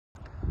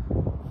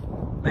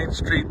Main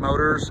Street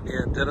Motors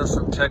in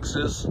Denison,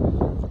 Texas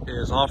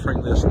is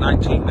offering this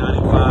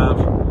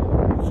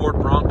 1995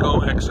 Ford Bronco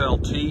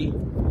XLT.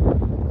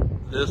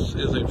 This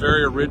is a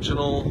very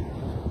original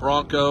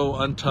Bronco,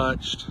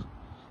 untouched,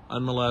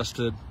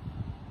 unmolested,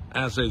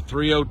 as a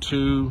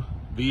 302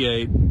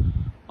 V8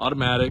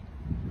 automatic,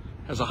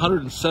 has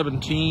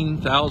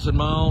 117,000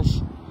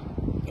 miles,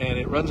 and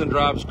it runs and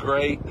drives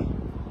great.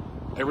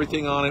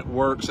 Everything on it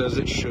works as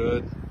it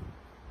should.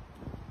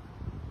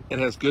 It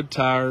has good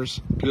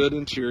tires, good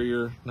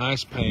interior,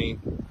 nice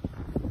paint,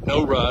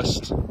 no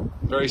rust,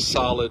 very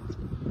solid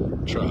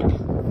truck.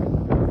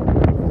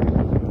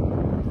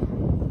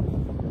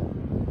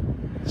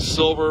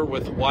 Silver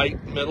with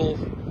white middle,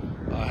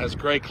 has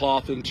gray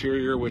cloth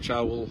interior, which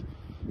I will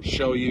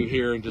show you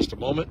here in just a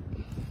moment.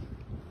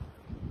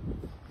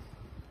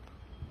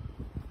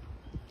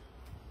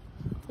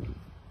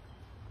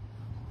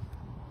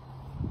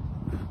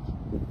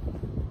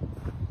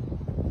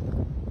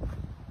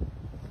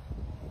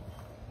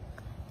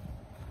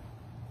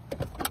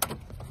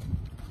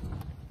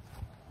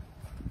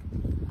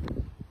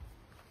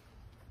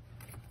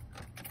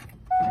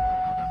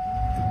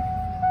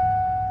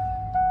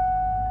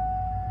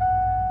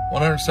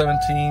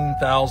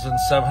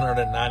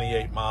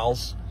 $117,798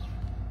 miles.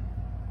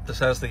 This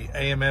has the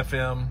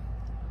AM/FM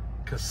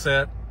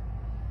cassette,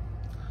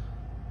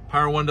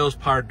 power windows,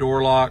 power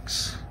door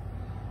locks,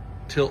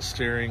 tilt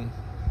steering.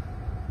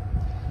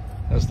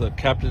 Has the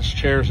captain's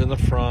chairs in the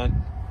front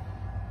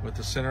with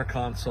the center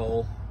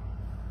console,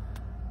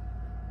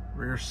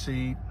 rear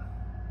seat,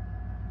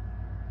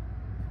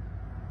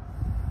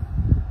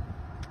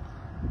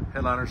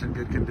 headliner's in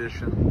good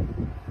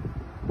condition,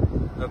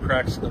 no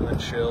cracks in the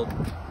windshield.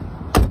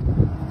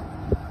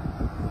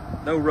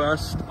 No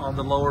rust on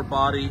the lower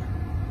body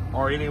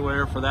or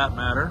anywhere for that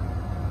matter.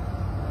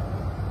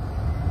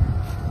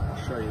 I'll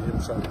show you the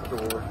inside the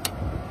door.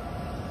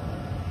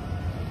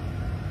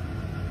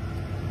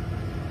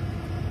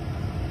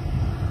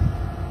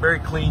 Very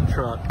clean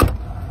truck.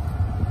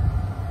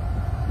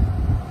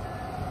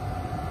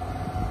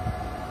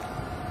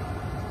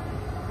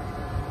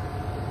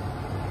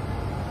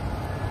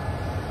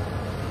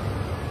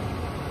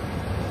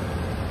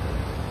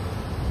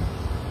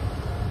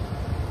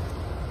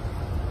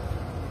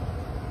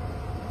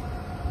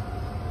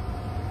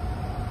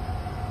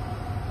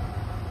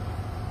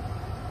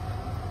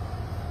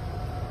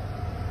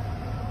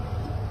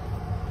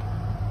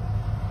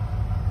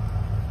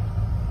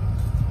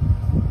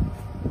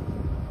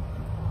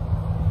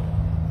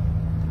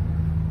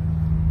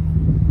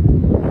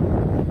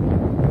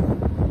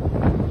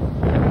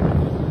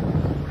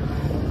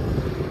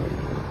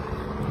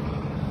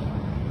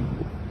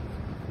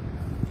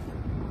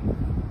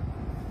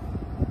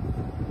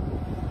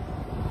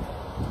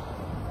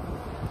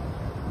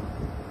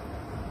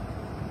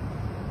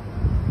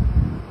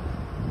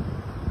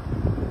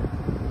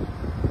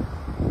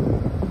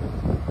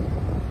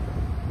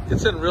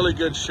 It's in really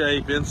good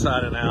shape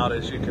inside and out,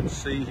 as you can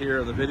see here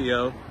in the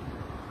video.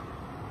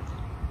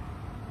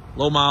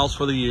 Low miles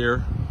for the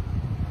year.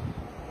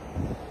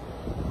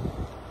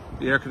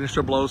 The air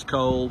conditioner blows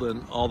cold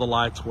and all the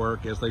lights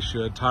work as they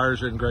should.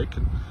 Tires are in great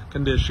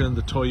condition,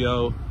 the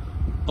Toyo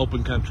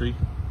open country.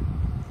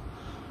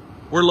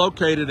 We're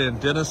located in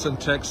Denison,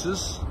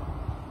 Texas.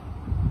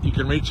 You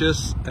can reach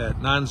us at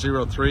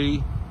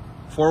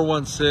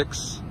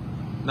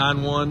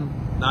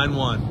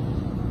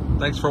 903-416-9191.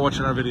 Thanks for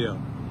watching our video.